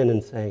your chin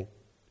and saying,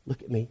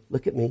 look at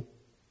me,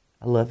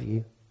 I love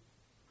you.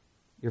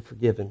 You're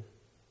forgiven.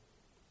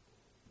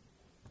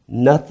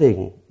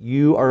 Nothing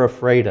you are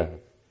afraid of,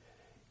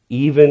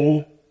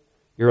 even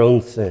your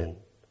own sin,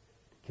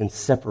 can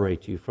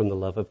separate you from the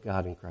love of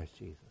God in Christ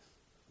Jesus.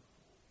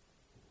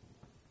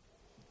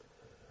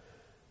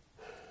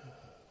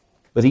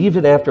 But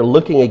even after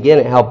looking again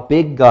at how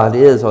big God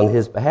is on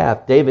his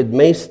behalf, David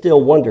may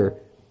still wonder,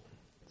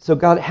 so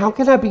God, how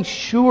can I be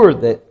sure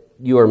that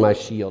you are my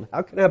shield?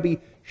 How can I be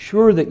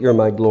sure that you're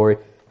my glory?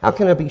 How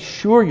can I be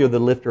sure you're the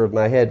lifter of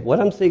my head? What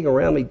I'm seeing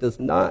around me does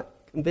not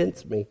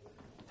convince me.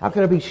 How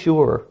can I be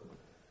sure?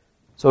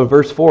 So in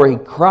verse 4, he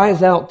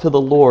cries out to the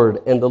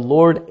Lord, and the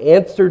Lord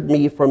answered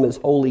me from his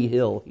holy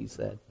hill, he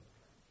said.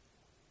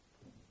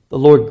 The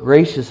Lord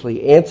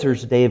graciously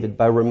answers David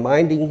by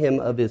reminding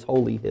him of his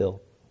holy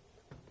hill.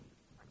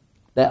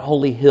 That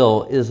holy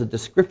hill is a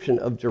description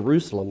of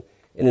Jerusalem.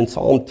 And in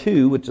Psalm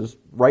 2, which is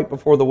right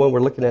before the one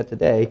we're looking at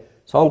today,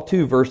 Psalm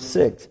 2, verse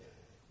 6,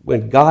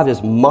 when God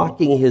is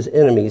mocking his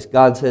enemies,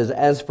 God says,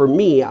 as for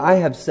me, I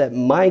have set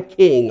my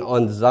king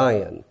on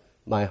Zion,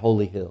 my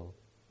holy hill.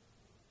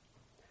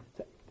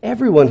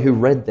 Everyone who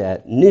read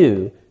that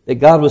knew that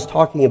God was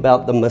talking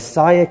about the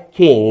Messiah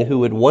king who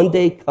would one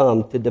day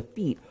come to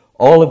defeat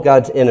all of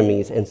God's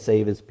enemies and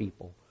save his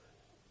people.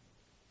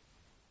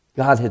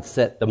 God had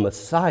set the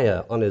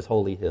Messiah on his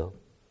holy hill,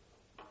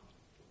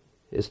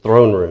 his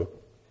throne room.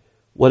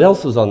 What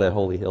else was on that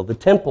holy hill? The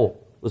temple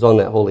was on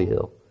that holy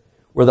hill,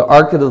 where the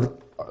Ark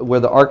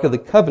of the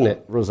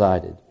Covenant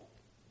resided.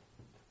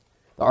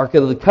 The Ark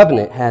of the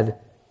Covenant had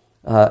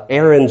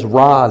Aaron's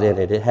rod in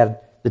it. It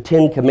had the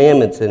Ten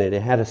Commandments in it.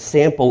 It had a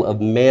sample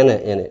of manna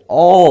in it.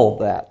 All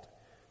that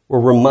were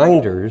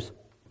reminders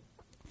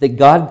that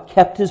God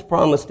kept his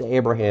promise to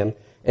Abraham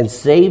and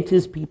saved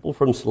his people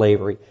from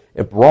slavery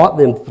and brought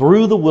them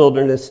through the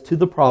wilderness to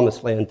the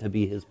promised land to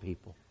be his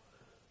people.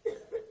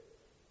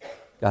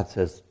 God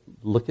says,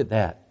 look at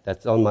that.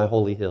 That's on my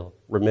holy hill.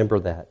 Remember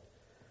that.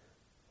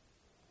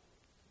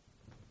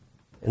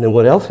 And then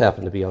what else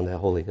happened to be on that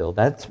holy hill?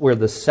 That's where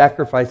the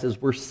sacrifices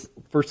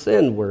for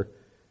sin were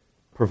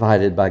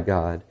provided by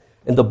God.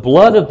 And the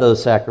blood of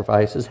those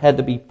sacrifices had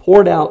to be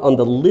poured out on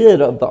the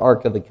lid of the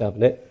Ark of the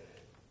Covenant,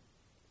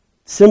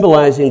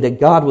 symbolizing that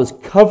God was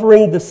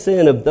covering the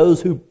sin of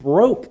those who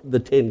broke the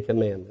Ten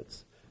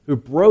Commandments, who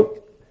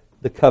broke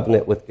the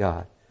covenant with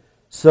God.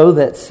 so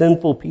that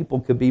sinful people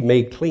could be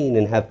made clean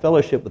and have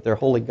fellowship with their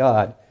holy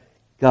God,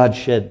 God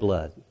shed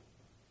blood.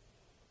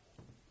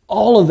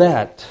 All of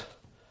that,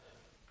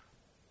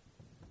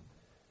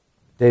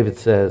 David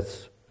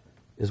says,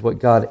 is what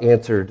God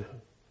answered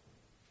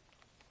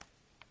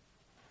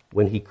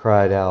when he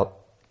cried out,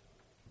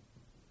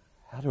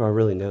 how do I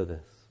really know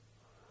this?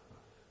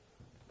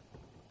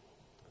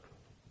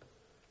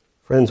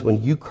 Friends,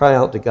 when you cry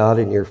out to God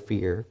in your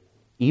fear,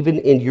 even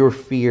in your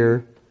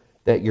fear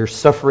that your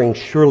suffering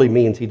surely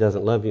means he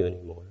doesn't love you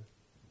anymore,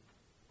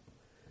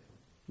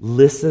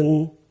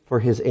 listen for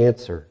his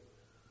answer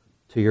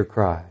to your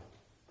cry.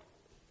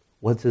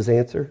 What's his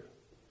answer?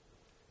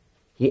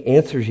 He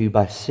answers you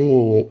by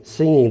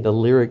singing the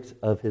lyrics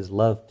of his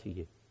love to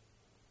you.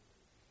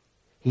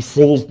 He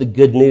sings the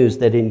good news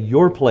that in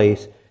your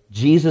place,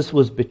 Jesus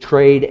was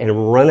betrayed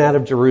and run out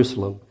of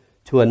Jerusalem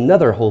to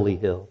another holy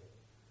hill,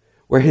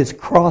 where his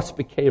cross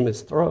became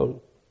his throne,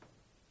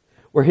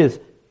 where his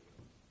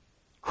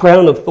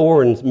crown of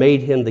thorns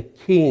made him the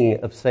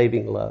king of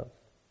saving love,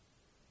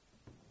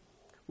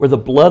 where the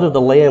blood of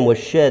the Lamb was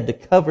shed to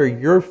cover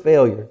your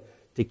failure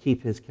to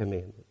keep his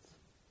commandments.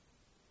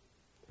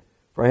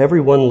 For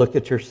everyone, look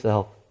at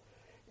yourself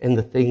and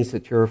the things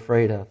that you're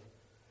afraid of.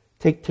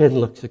 Take 10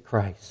 looks at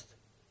Christ.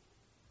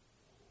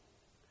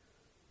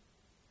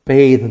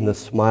 Bathe in the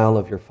smile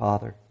of your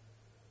Father.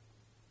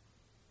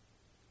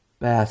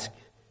 Bask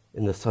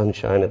in the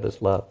sunshine of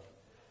his love.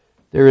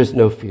 There is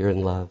no fear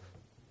in love.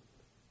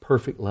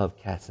 Perfect love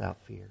casts out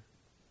fear.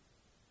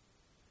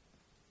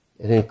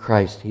 And in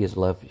Christ he has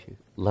loved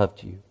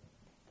you.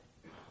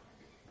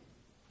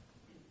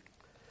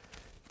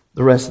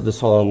 The rest of the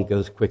psalm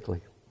goes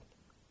quickly.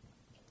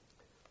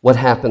 What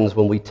happens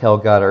when we tell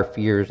God our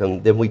fears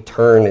and then we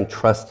turn and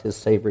trust his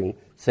saving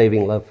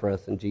love for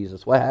us in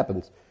Jesus? What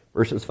happens?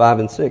 Verses 5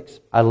 and 6.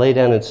 I lay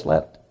down and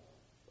slept.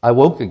 I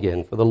woke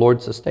again, for the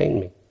Lord sustained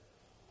me.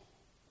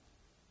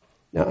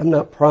 Now, I'm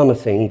not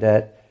promising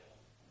that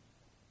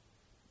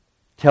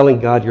telling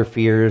God your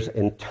fears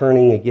and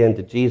turning again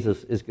to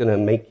Jesus is going to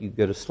make you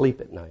go to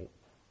sleep at night.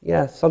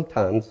 Yeah,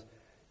 sometimes.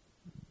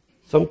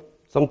 Some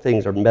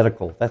things are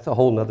medical. That's a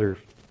whole nother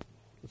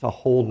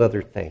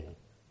thing.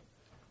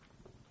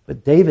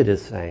 But David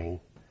is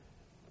saying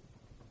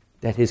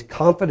that his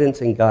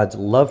confidence in God's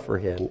love for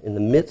him in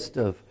the midst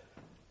of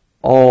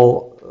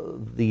all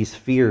these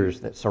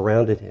fears that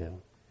surrounded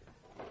him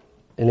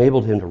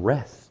enabled him to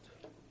rest.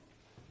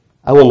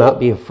 I will not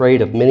be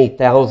afraid of many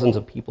thousands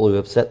of people who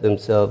have set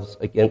themselves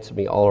against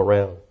me all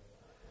around.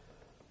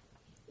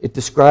 It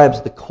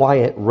describes the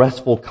quiet,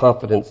 restful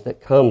confidence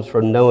that comes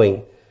from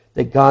knowing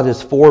that God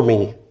is for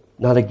me,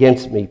 not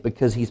against me,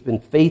 because he's been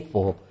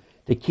faithful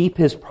to keep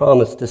his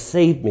promise to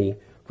save me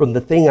from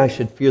the thing I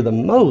should fear the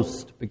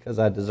most because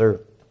I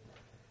deserve it,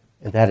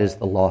 and that is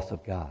the loss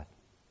of God.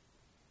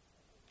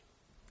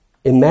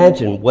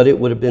 Imagine what it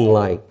would have been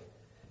like.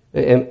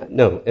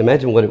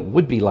 Imagine what it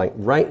would be like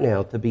right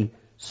now to be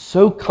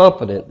so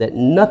confident that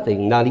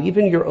nothing, not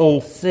even your own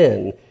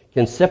sin,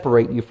 can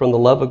separate you from the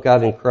love of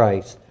God in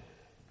Christ,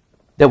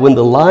 that when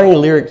the lying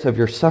lyrics of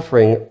your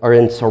suffering are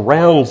in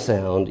surround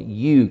sound,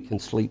 you can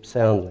sleep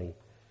soundly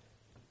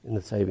in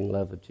the saving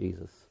love of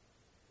Jesus.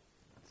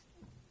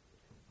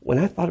 When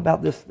I thought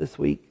about this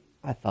week,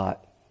 I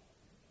thought,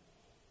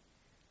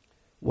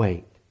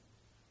 wait,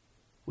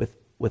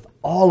 with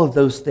all of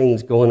those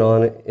things going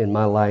on in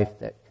my life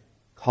that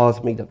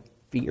caused me to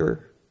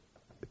fear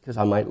because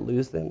I might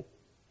lose them,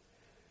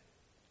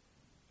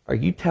 are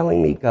you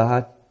telling me,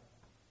 God,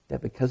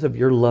 that because of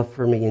your love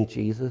for me in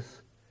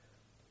Jesus,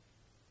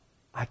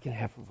 I can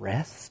have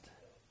rest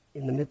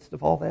in the midst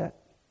of all that?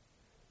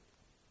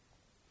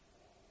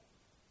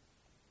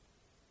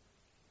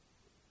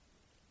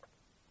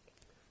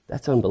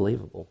 That's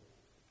unbelievable.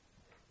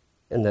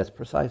 And that's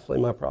precisely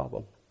my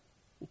problem.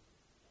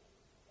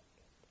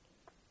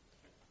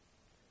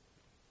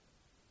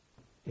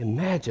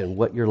 Imagine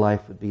what your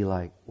life would be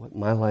like, what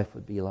my life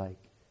would be like,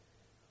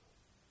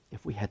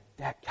 if we had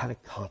that kind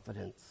of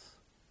confidence.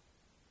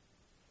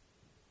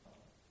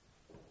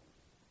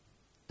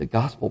 The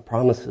gospel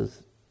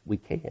promises we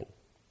can.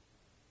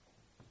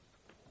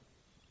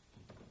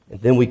 And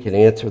then we can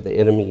answer the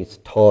enemy's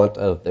taunt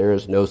of there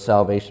is no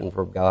salvation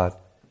from God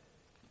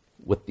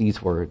with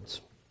these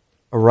words.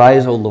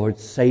 Arise, O Lord,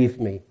 save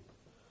me,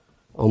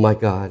 O my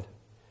God.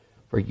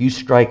 For you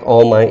strike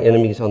all my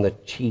enemies on the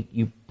cheek.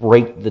 You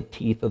break the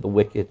teeth of the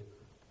wicked.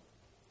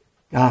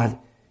 God,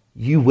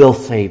 you will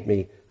save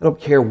me. I don't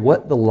care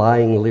what the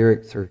lying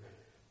lyrics are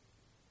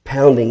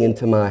pounding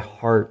into my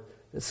heart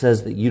that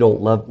says that you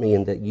don't love me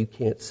and that you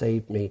can't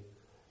save me.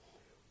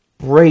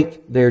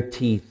 Break their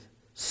teeth.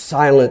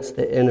 Silence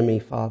the enemy,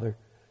 Father,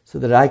 so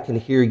that I can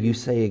hear you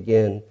say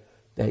again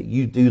that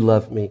you do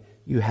love me.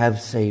 You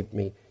have saved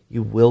me.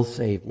 You will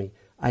save me.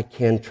 I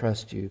can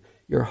trust you.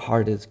 Your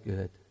heart is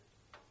good.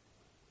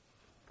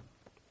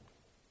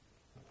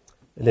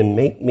 And then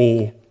make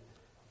me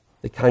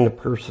the kind of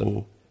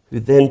person who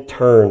then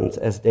turns,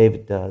 as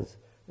David does,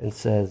 and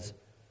says,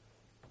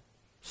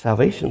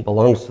 salvation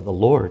belongs to the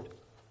Lord.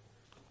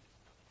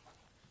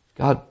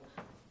 God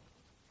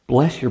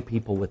Bless your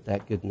people with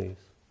that good news.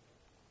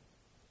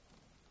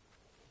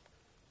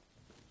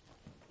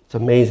 It's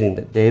amazing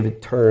that David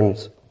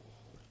turns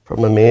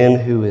from a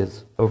man who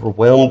is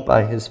overwhelmed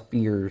by his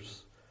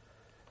fears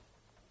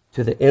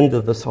to the end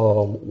of the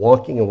psalm,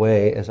 walking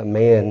away as a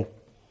man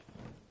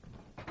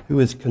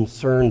who is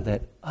concerned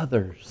that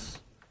others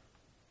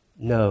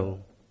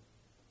know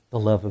the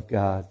love of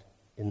God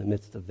in the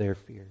midst of their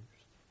fears.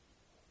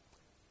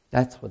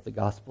 That's what the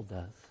gospel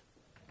does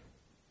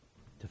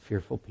to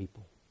fearful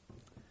people.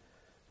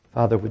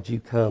 Father, would you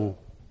come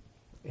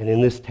and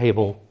in this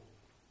table,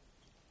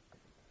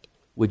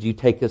 would you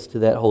take us to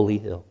that holy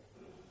hill?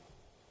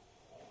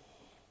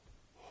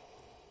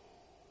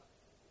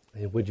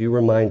 And would you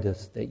remind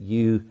us that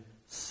you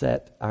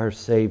set our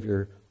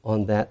Savior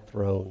on that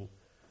throne,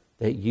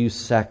 that you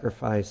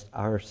sacrificed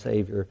our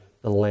Savior,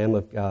 the Lamb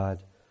of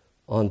God,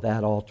 on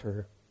that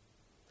altar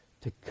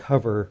to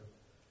cover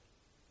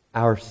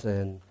our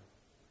sin,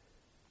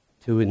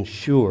 to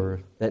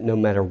ensure that no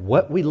matter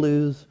what we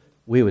lose,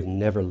 we would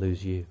never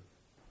lose you.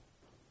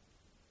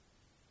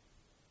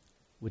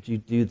 Would you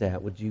do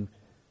that? Would you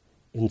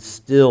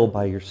instill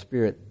by your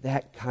Spirit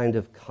that kind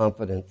of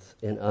confidence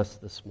in us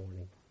this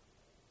morning?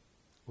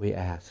 We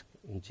ask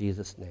in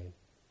Jesus' name.